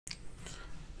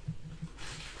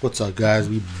What's up, guys?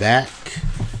 We back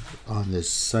on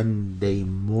this Sunday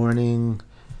morning.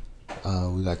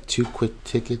 We got two quick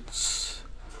tickets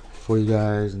for you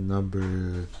guys.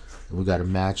 We got a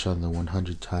match on the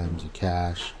 100 times the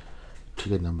cash.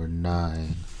 Ticket number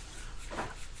 9.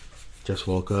 Just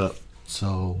woke up,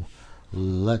 so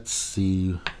let's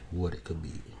see what it could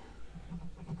be.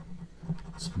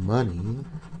 It's money.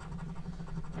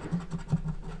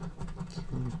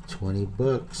 20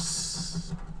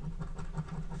 bucks.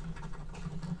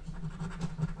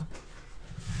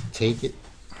 Take it.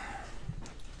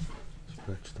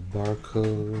 Scratch the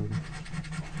barcode.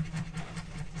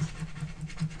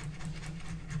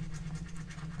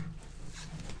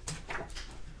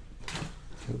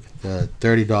 The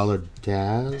 $30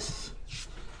 DAZZLER.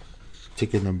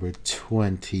 Ticket number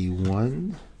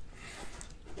 21.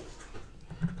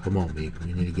 Come on, baby.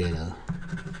 We need to get a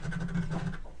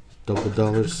double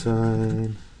dollar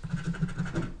sign.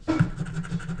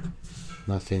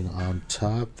 Nothing on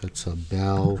top. That's a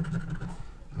bell,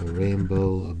 a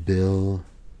rainbow, a bill,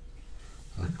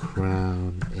 a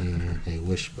crown, and a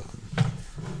wishbone.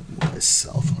 A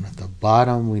cell phone at the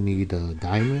bottom. We need a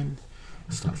diamond.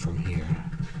 Start from here.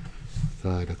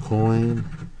 Got a coin,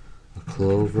 a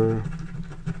clover,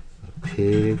 a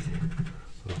pig,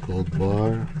 a gold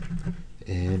bar,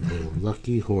 and a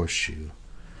lucky horseshoe.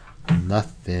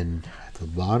 Nothing at the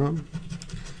bottom.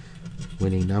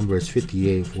 Winning numbers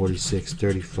 58, 46,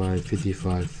 35,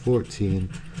 55, 14,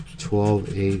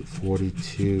 12, 8,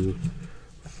 42,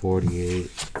 48,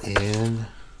 and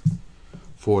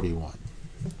 41.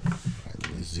 Let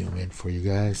me zoom in for you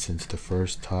guys since the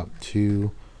first top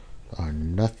two are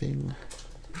nothing.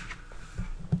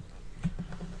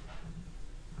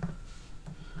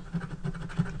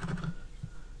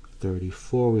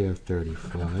 $34, we have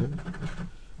 35.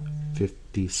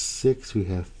 56, we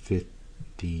have 55.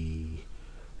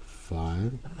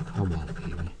 Come on,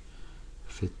 baby.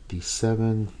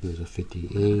 57, there's a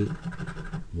 58.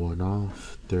 One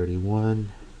off.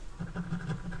 31.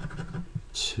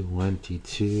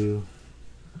 22.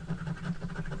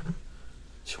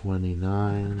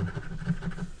 29.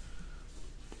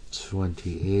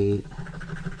 28.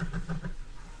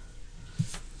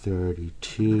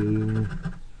 32.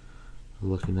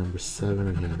 Lucky number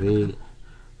 7, we have 8.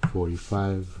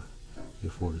 45, we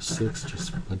have 46,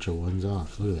 just a bunch of ones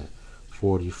off. Look at that.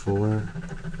 44.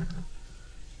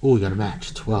 Oh, we got a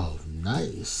match. 12.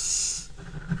 Nice.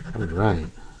 All right.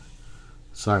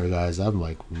 Sorry, guys.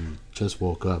 Just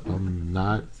woke up. I'm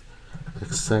not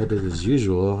excited as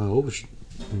usual. I hope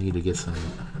I need to get some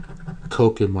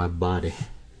Coke in my body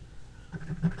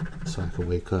so I can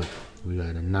wake up. We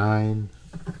got a 9.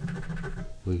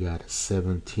 We got a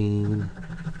 17.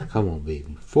 Come on,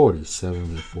 baby. 47,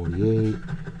 we have 48.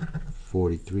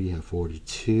 43, we have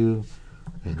 42.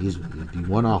 And the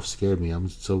one off scared me. I'm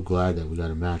so glad that we got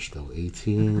a match, though.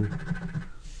 18.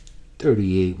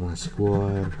 38, my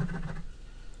squad.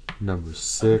 Number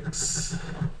 6.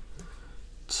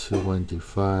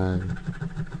 25.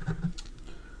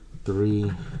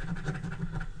 3.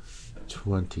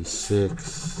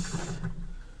 26.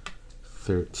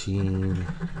 13.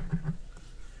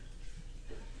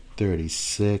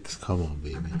 36, come on,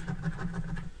 baby.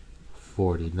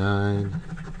 49,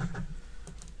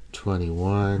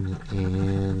 21,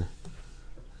 and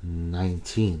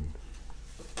 19.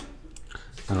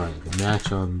 Alright, the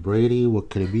match on Brady. What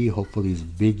could it be? Hopefully it's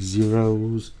big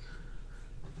zeros.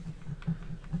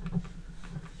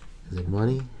 Is it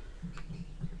money?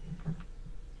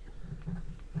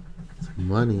 It's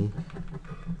money.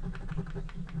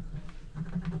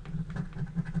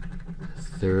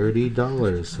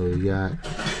 $30, so we got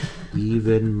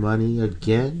even money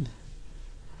again.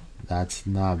 That's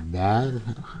not bad.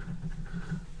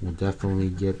 We'll definitely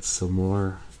get some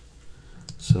more.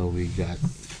 So we got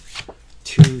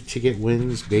 2 ticket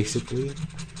wins basically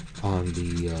on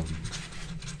the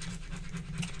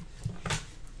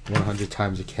 100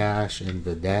 times the cash and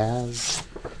the DAZZLER.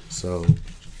 So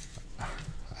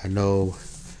I know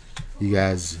you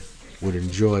guys would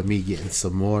enjoy me getting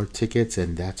some more tickets,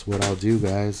 and that's what I'll do,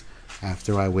 guys,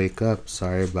 after I wake up.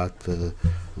 Sorry about the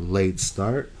late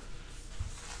start.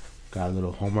 Got a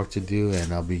little homework to do,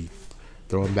 and I'll be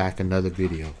throwing back another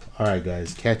video. Alright,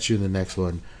 guys, catch you in the next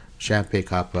one. Champagne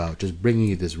Cop out. Just bringing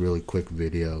you this really quick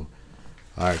video.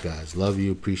 Alright, guys, love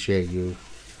you, appreciate you.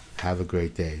 Have a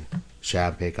great day.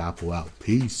 Champagne Cop out.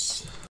 Peace.